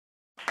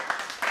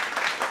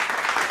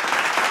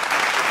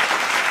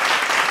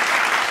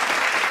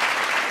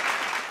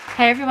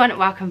Hey everyone,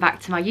 welcome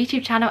back to my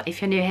YouTube channel.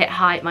 If you're new here,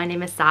 hi, my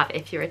name is Sav.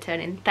 If you're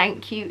returning,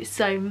 thank you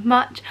so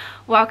much.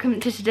 Welcome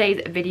to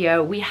today's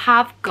video. We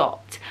have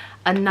got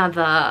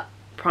another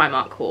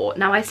Primark haul.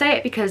 Now I say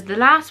it because the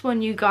last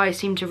one you guys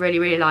seemed to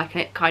really like,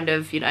 and it kind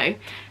of, you know,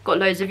 got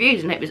loads of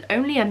views, and it was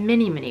only a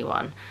mini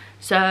one.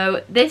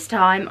 So this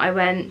time I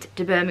went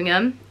to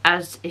Birmingham,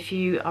 as if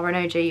you are an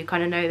OG you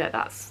kind of know that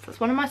that's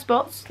one of my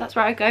spots. That's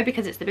where I go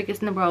because it's the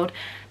biggest in the world,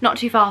 not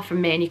too far from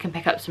me, and you can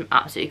pick up some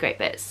absolutely great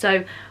bits.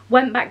 So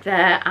went back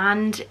there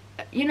and,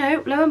 you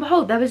know, lo and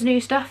behold, there was new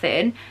stuff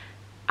in,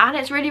 and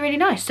it's really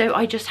nice. So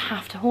I just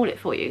have to haul it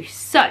for you.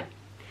 So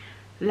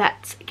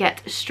let's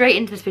get straight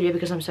into this video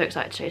because I'm so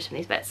excited to show you some of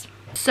these bits.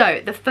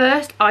 So the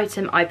first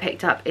item I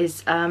picked up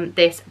is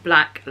this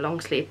black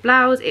long sleeve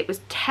blouse. It was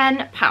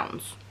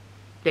 £10.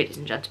 Ladies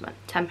and gentlemen,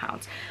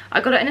 £10. I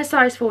got it in a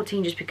size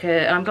 14 just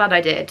because, and I'm glad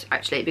I did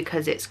actually,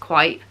 because it's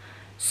quite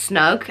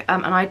snug,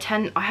 and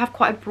I have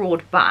quite a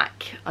broad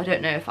back. I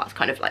don't know if that's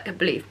kind of like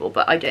believable,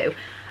 but I do.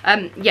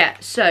 Yeah,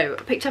 so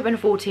I picked up in a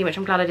 14, which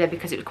I'm glad I did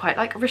because it was quite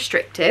like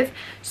restrictive.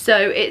 So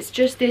it's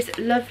just this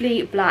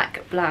lovely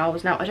black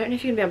blouse. Now I don't know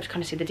if you're gonna be able to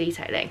kind of see the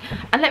detailing,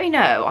 and let me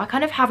know, I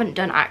kind of haven't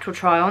done actual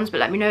try-ons, but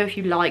let me know if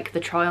you like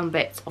the try-on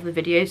bits of the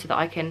video so that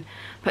I can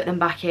put them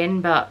back in,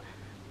 but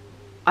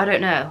I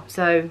don't know.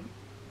 So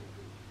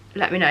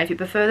let me know if you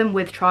prefer them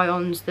with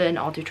try-ons, then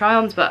I'll do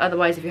try-ons, but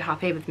otherwise if you're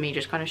happy with me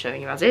just kind of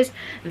showing you as is,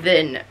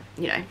 then,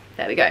 you know,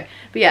 there we go.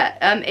 But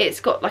yeah, it's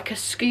got like a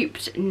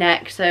scooped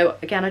neck, so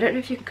again, I don't know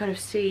if you can kind of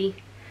see,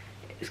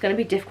 it's going to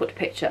be difficult to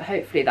picture.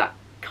 Hopefully that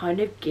kind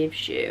of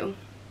gives you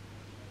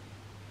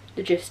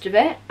the gist of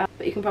it,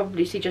 but you can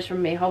probably see just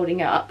from me holding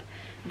it up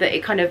that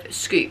it kind of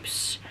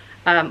scoops,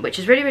 which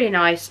is really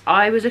nice.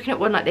 I was looking at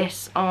one like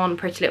this on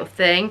Pretty Little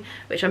Thing,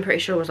 which I'm pretty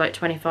sure was like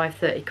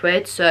 25-30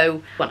 quid.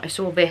 So when I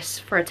saw this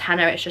for a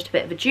tenner, it's just a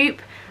bit of a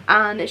dupe,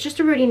 and it's just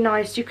a really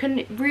nice, you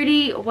can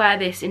really wear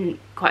this in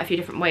quite a few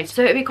different ways.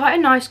 So it'd be quite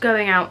a nice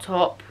going out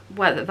top,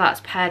 whether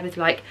that's paired with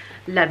like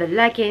leather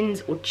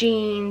leggings or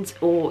jeans,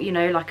 or, you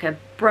know, like a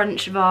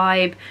brunch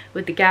vibe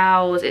with the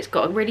gals. It's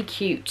got a really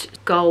cute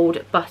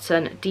gold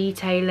button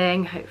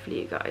detailing.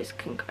 Hopefully you guys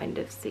can kind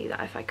of see that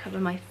if I cover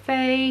my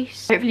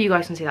face. Hopefully you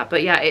guys can see that.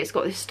 But yeah, it's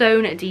got this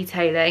stone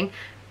detailing.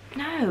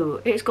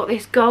 No, it's got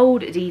this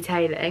gold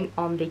detailing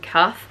on the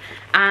cuff,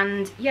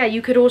 and yeah, you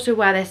could also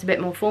wear this a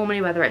bit more formally,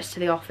 whether it's to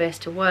the office,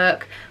 to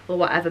work, or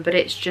whatever, but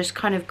it's just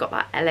kind of got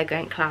that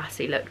elegant,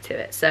 classy look to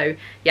it. So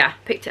yeah,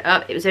 picked it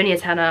up. It was only a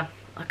tenner.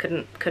 I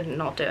couldn't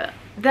not do it.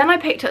 Then I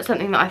picked up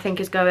something that I think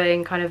is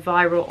going kind of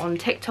viral on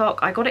TikTok.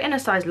 I got it in a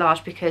size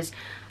large because,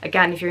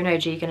 again, if you're an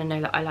OG, you're going to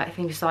know that I like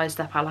things sized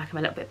up. I like them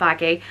a little bit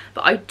baggy,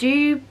 but I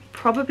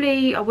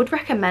would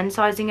recommend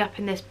sizing up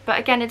in this, but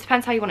again, it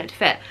depends how you want it to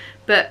fit.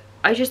 But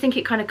I just think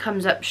it kind of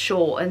comes up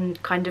short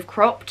and kind of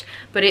cropped,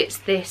 but it's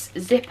this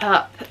zip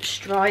up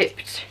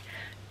striped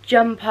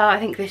jumper. I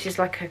think this is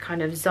like a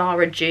kind of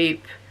Zara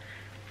dupe,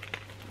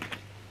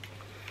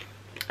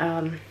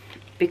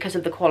 because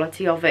of the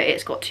quality of it.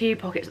 It's got two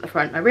pockets at the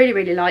front. I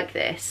really like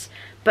this,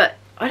 but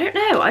I don't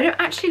know, I don't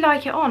actually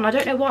like it on. I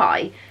don't know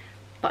why,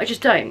 but I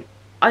just don't.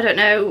 I don't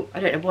know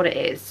what it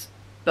is,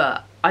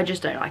 but I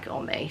just don't like it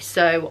on me.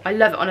 So I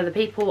love it on other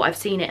people. I've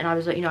seen it and I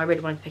was like, you know, I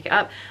really wanted to pick it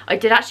up. I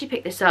did actually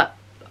pick this up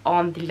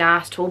on the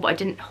last haul, but I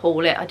didn't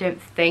haul it, I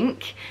don't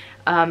think,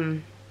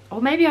 or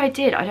maybe I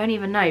did, I don't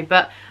even know.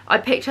 But I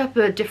picked up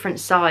a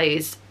different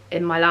size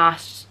in my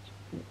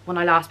when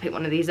I last picked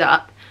one of these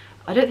up.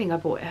 I don't think I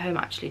brought it home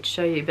actually to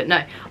show you, but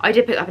no, I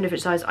did pick up a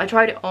different size. I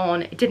tried it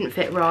on, it didn't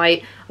fit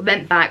right. I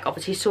went back,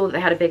 obviously saw that they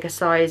had a bigger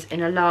size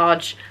in a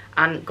large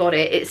and got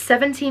it. It's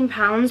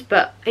 £17,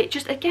 but it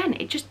just, again,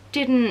 it just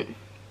didn't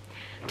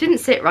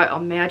sit right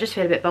on me. I just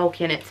feel a bit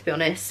bulky in it, to be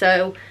honest.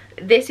 So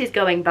this is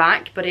going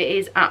back, but it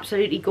is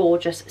absolutely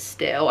gorgeous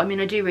still. I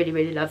mean, I do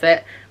really love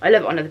it. I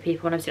love it on other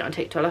people and I've seen it on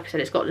TikTok. Like I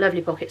said, it's got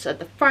lovely pockets at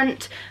the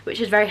front, which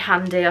is very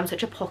handy. I'm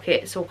such a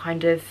pockets, or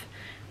kind of,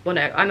 well,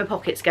 no, I'm a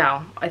pockets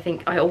gal. I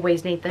think I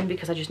always need them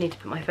because I just need to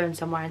put my phone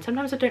somewhere, and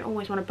sometimes I don't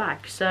always want a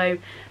bag. So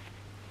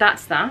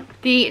that's that.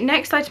 The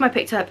next item I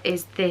picked up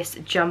is this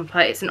jumper.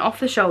 It's an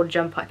off-the-shoulder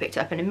jumper I picked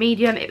up in a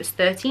medium. It was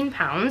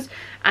 £13,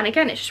 and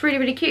again, it's just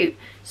really cute.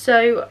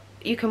 So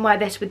you can wear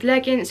this with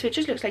leggings, so it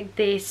just looks like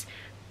this.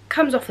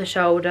 Comes off the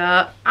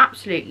shoulder,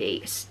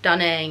 absolutely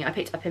stunning. I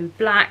picked it up in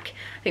black.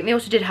 I think they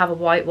also did have a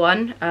white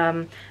one,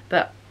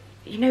 but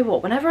you know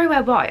what, whenever I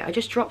wear white, I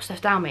just drop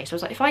stuff down me. So I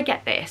was like, if I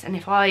get this and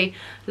if I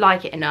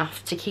like it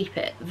enough to keep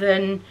it,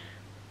 then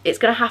it's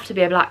gonna have to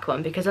be a black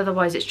one, because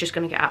otherwise it's just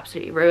gonna get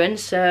absolutely ruined.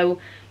 So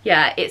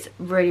yeah, it's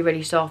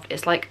really soft.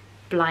 It's like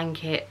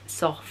blanket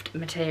soft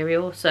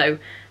material, so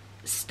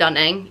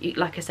stunning.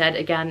 Like I said,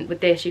 again,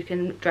 with this you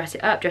can dress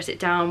it up, dress it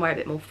down, wear a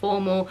bit more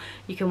formal.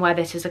 You can wear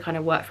this as a kind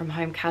of work from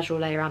home, casual,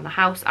 lay around the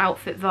house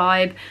outfit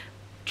vibe,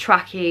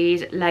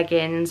 trackies,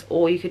 leggings,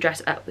 or you could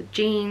dress it up with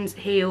jeans,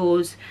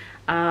 heels,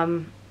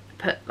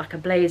 put like a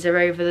blazer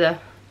over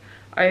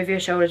your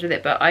shoulders with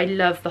it. But I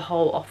love the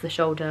whole off the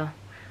shoulder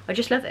I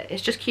just love it.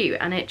 It's just cute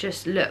and it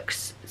just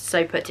looks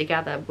so put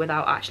together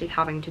without actually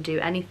having to do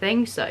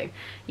anything. So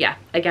yeah,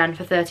 again,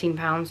 for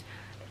 £13,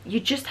 you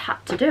just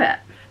had to do it.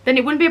 Then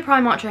it wouldn't be a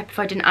Primark trip if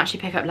I didn't actually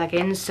pick up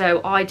leggings.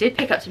 So I did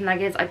pick up some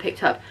leggings. I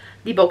picked up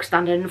the bog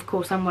standard, and of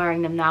course I'm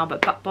wearing them now,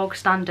 but bog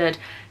standard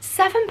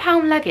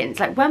 £7 leggings.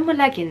 Like, when were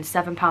leggings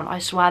 £7? I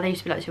swear they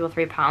used to be like £2 or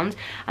 £3,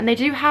 and they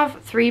do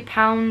have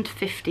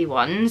 £3.50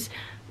 ones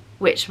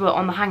which were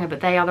on the hanger,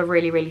 but they are the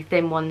really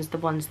thin ones, the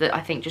ones that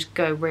I think just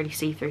go really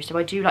see-through. So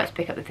I do like to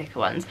pick up the thicker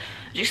ones,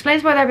 which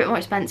explains why they're a bit more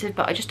expensive,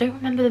 but I just don't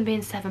remember them being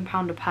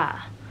 £7 a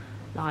pair.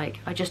 Like,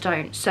 I just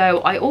don't. So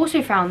I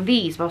also found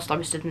these whilst I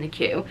was stood in the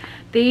queue.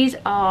 These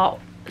are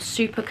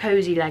super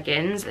cozy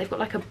leggings. They've got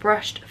like a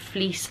brushed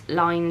fleece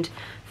lined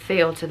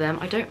feel to them.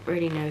 I don't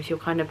really know if you're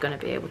kind of going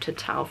to be able to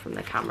tell from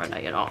the camera. No,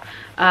 you're not.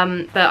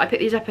 But I picked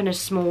these up in a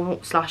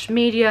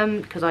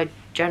small/medium because I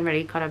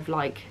generally kind of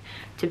like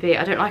to be,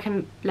 I don't like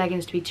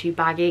leggings to be too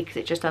baggy because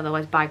it just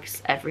otherwise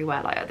bags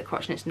everywhere, like at the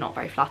crotch, and it's not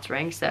very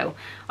flattering. So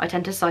I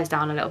tend to size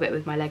down a little bit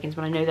with my leggings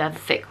when I know they're the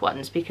thick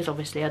ones, because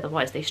obviously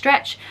otherwise they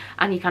stretch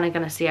and you're kind of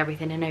going to see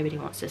everything and nobody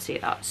wants to see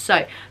that.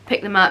 So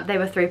pick them up. They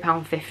were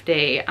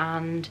 £3.50,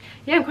 and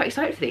yeah, I'm quite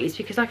excited for these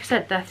because, like I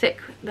said, they're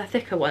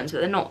thicker ones, but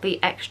they're not the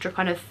extra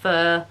kind of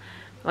fur,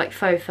 like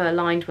faux fur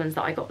lined ones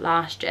that I got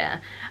last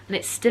year, and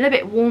it's still a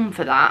bit warm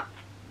for that,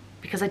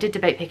 because I did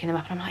debate picking them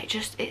up and I'm like,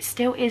 it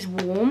still is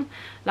warm.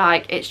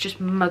 Like, it's just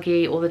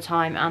muggy all the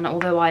time, and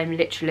although I'm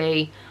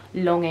literally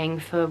longing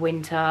for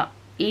winter,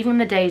 even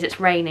the days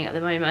it's raining at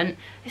the moment,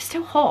 it's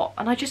still hot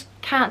and I just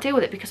can't deal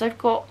with it, because I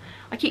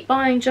keep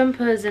buying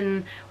jumpers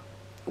and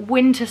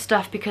winter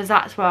stuff because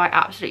that's where I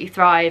absolutely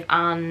thrive,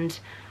 and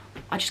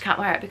I just can't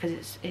wear it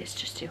because it's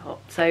just too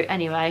hot. So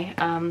anyway,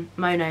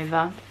 moan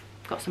over,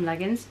 got some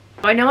leggings.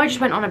 I know I just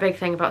went on a big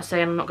thing about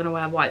saying I'm not going to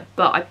wear white,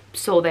 but I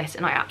saw this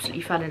and I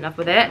absolutely fell in love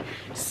with it.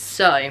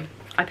 So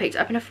I picked it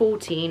up in a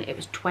 14. It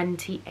was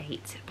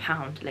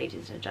 £28,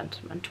 ladies and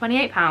gentlemen,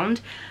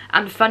 £28.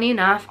 And funny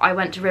enough, I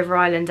went to River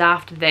Island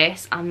after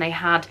this and they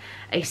had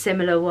a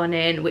similar one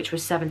in, which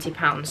was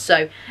 £70.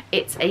 So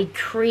it's a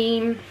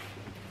cream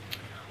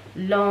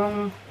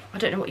long, I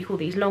don't know what you call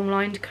these, long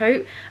lined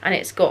coat, and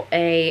it's got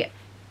a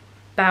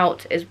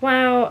bout as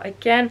well.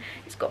 Again,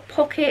 it's got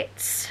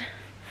pockets,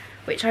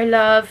 which I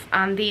love,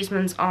 and these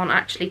ones aren't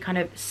actually kind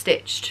of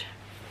stitched.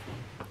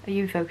 Are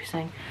you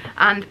focusing?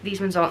 And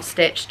these ones aren't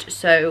stitched,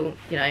 so,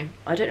 you know,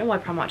 I don't know why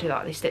Primark do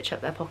that. They stitch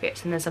up their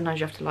pockets, and then sometimes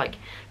you have to like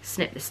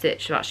snip the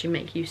stitch to actually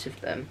make use of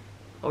them.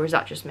 Or is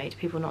that just me? Do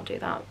people not do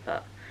that?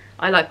 But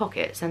I like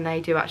pockets, and they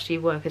do actually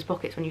work as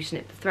pockets when you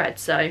snip the thread.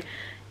 So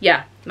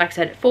yeah, like I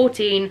said,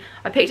 14.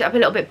 I picked it up a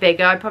little bit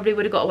bigger. I probably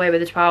would have got away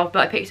with a 12, but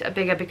I picked it up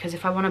bigger because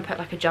if I want to put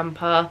like a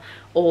jumper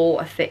or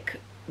a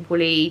thick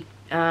woolly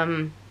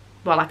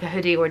well, like a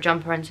hoodie or a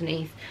jumper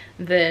underneath,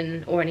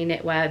 then, or any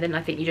knitwear, then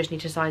I think you just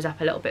need to size up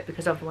a little bit,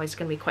 because otherwise it's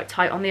going to be quite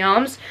tight on the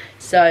arms.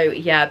 So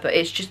yeah, but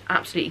it's just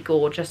absolutely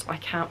gorgeous. I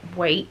can't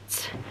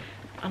wait,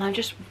 and I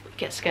just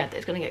get scared that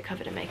it's going to get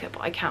covered in makeup,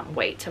 but I can't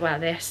wait to wear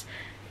this.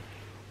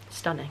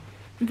 Stunning.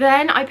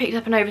 Then I picked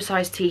up an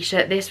oversized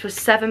t-shirt. This was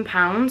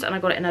 £7 and I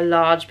got it in a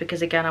large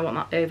because, again, I want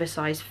that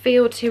oversized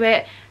feel to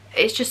it.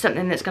 It's just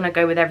something that's going to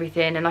go with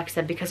everything, and like I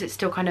said, because it's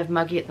still kind of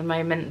muggy at the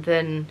moment,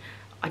 then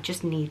I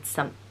just need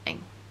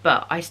something.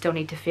 But I still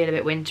need to feel a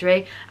bit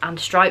wintry, and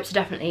stripes are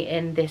definitely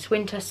in this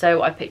winter,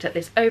 so I picked up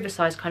this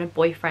oversized kind of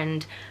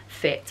boyfriend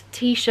fit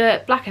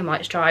t-shirt, black and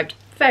white striped,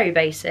 very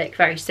basic,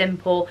 very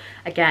simple.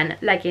 Again,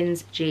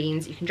 leggings,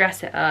 jeans, you can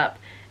dress it up.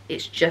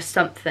 It's just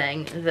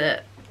something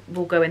that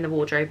will go in the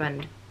wardrobe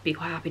and be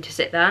quite happy to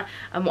sit there.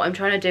 And what I'm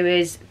trying to do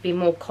is be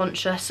more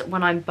conscious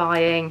when I'm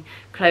buying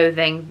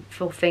clothing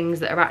for things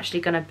that are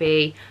actually going to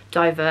be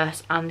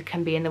diverse and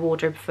can be in the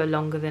wardrobe for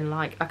longer than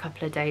like a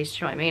couple of days. Do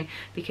you know what I mean?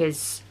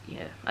 Because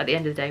yeah, at the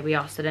end of the day, we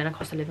are still in a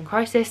cost of living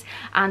crisis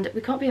and we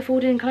can't be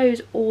affording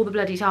clothes all the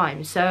bloody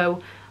time.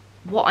 So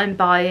what I'm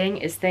buying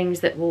is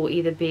things that will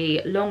either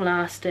be long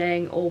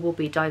lasting or will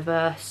be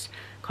diverse,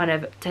 kind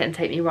of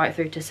take me right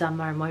through to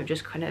summer, and won't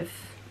just kind of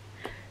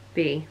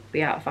be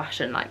out of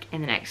fashion like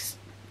in the next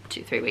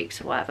 2-3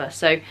 weeks or whatever.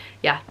 So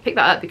yeah, pick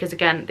that up because,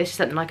 again, this is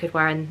something I could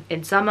wear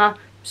in summer,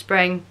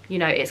 spring, you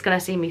know, it's going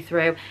to see me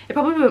through. It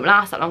probably won't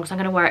last that long because I'm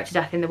going to wear it to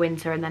death in the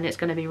winter, and then it's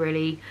going to be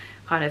really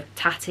kind of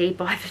tatty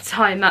by the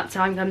time that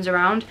time comes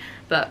around.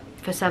 But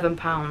for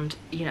 £7,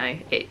 you know,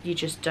 you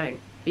just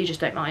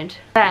don't mind.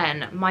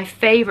 Then my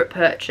favourite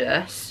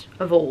purchase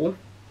of all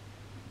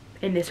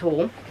in this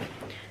haul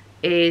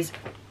is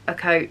a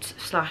coat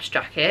slash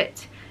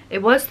jacket.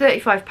 It was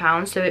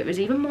 £35, so it was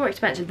even more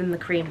expensive than the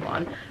cream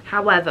one.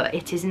 However,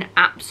 it is an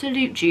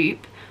absolute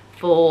dupe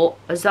for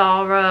a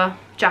Zara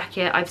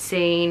jacket I've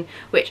seen,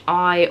 which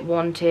I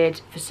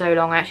wanted for so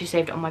long. I actually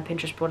saved it on my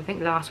Pinterest board, I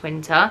think last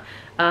winter.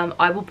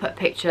 I will put a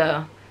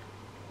picture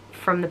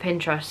from the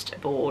Pinterest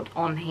board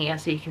on here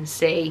so you can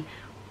see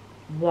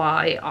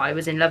why I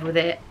was in love with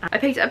it. I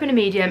picked it up in a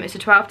medium. It's a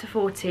 12 to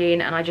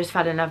 14 and I just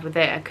fell in love with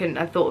it.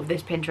 I thought of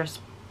this Pinterest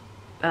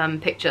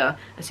picture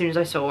as soon as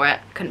I saw it.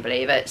 Couldn't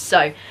believe it.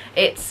 So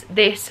it's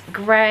this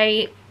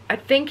grey, I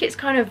think it's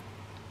kind of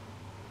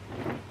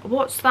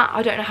what's that?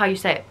 I don't know how you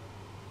say it.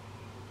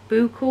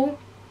 Buccal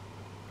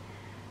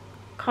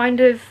kind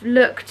of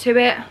look to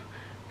it.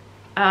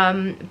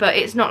 But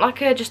it's not like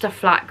just a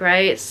flat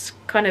grey. It's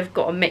kind of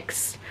got a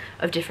mix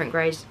of different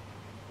greys.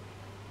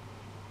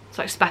 It's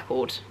like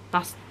speckled.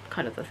 That's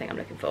kind of the thing I'm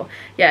looking for.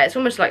 Yeah, it's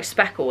almost like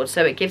speckled,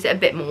 so it gives it a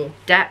bit more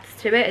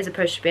depth to it as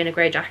opposed to being a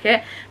grey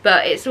jacket.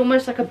 But it's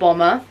almost like a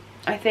bomber,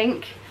 I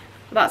think.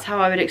 That's how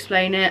I would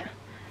explain it.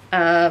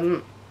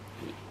 You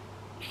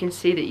can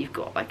see that you've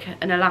got like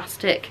an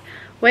elastic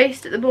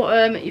waist at the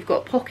bottom. You've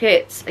got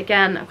pockets.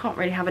 Again, I can't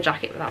really have a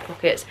jacket without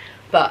pockets.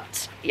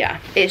 But yeah,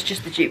 it's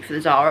just the dupe for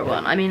the Zara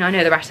one. I mean, I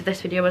know the rest of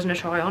this video wasn't a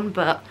try on,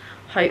 but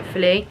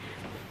hopefully,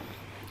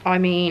 I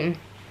mean,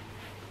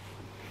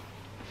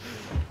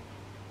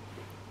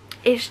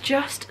 it's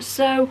just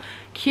so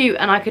cute.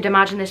 And I could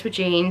imagine this with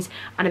jeans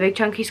and a big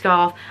chunky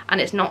scarf,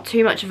 and it's not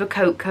too much of a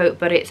coat,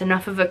 but it's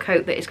enough of a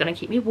coat that it's going to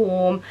keep me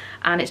warm,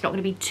 and it's not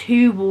going to be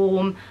too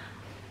warm.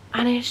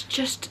 And it's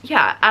just,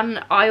 yeah.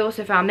 And I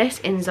also found this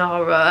in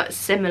Zara,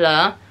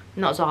 similar.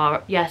 Not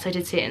Zara, yes, I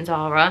did see it in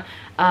Zara,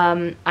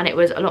 and it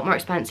was a lot more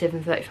expensive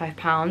than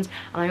 £35.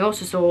 And I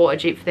also saw a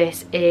dupe for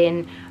this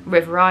in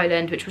River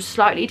Island, which was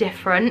slightly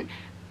different,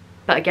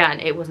 but again,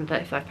 it wasn't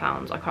 £35.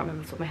 I can't remember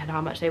off the top of my head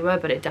how much they were,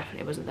 but it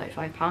definitely wasn't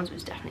 £35. It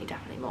was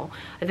definitely more.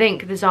 I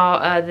think the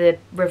Zara, the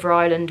River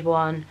Island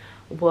one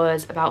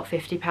was about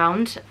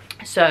 £50.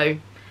 So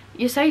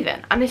you're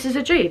saving, and this is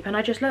a dupe, and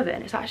I just love it,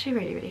 and it's actually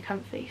really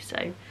comfy.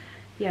 So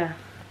yeah,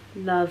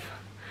 love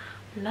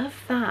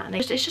that. And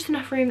it's just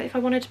enough room that if I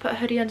wanted to put a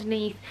hoodie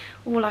underneath,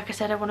 or like I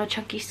said, I want a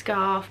chunky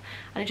scarf,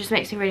 and it just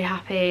makes me really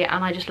happy.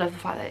 And I just love the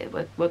fact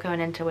that we're going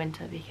into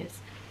winter,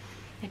 because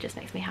it just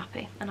makes me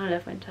happy, and I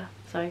love winter.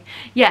 So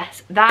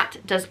yes, that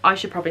does, I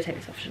should probably take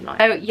this off, shouldn't I?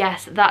 So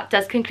yes, that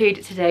does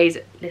conclude today's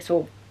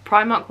little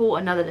Primark haul,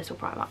 another little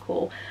Primark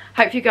haul.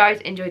 Hope you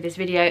guys enjoyed this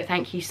video.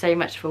 Thank you so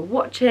much for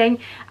watching,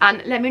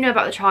 and let me know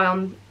about the try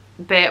on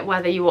bit,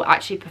 whether you will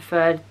actually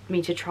prefer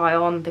me to try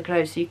on the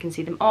clothes so you can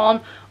see them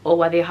on, or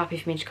whether you're happy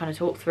for me to kind of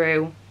talk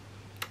through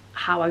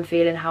how I'm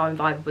feeling, how I'm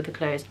vibing with the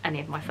clothes, any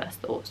of my first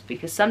thoughts,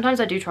 because sometimes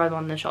I do try them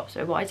on in the shop.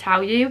 So what I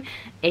tell you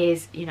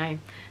is, you know,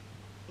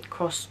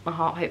 cross my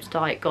heart, hopes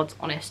die, God's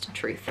honest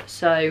truth.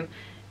 So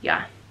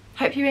yeah,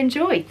 hope you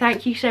enjoy.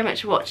 Thank you so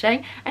much for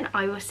watching, and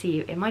I will see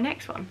you in my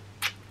next one.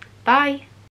 Bye.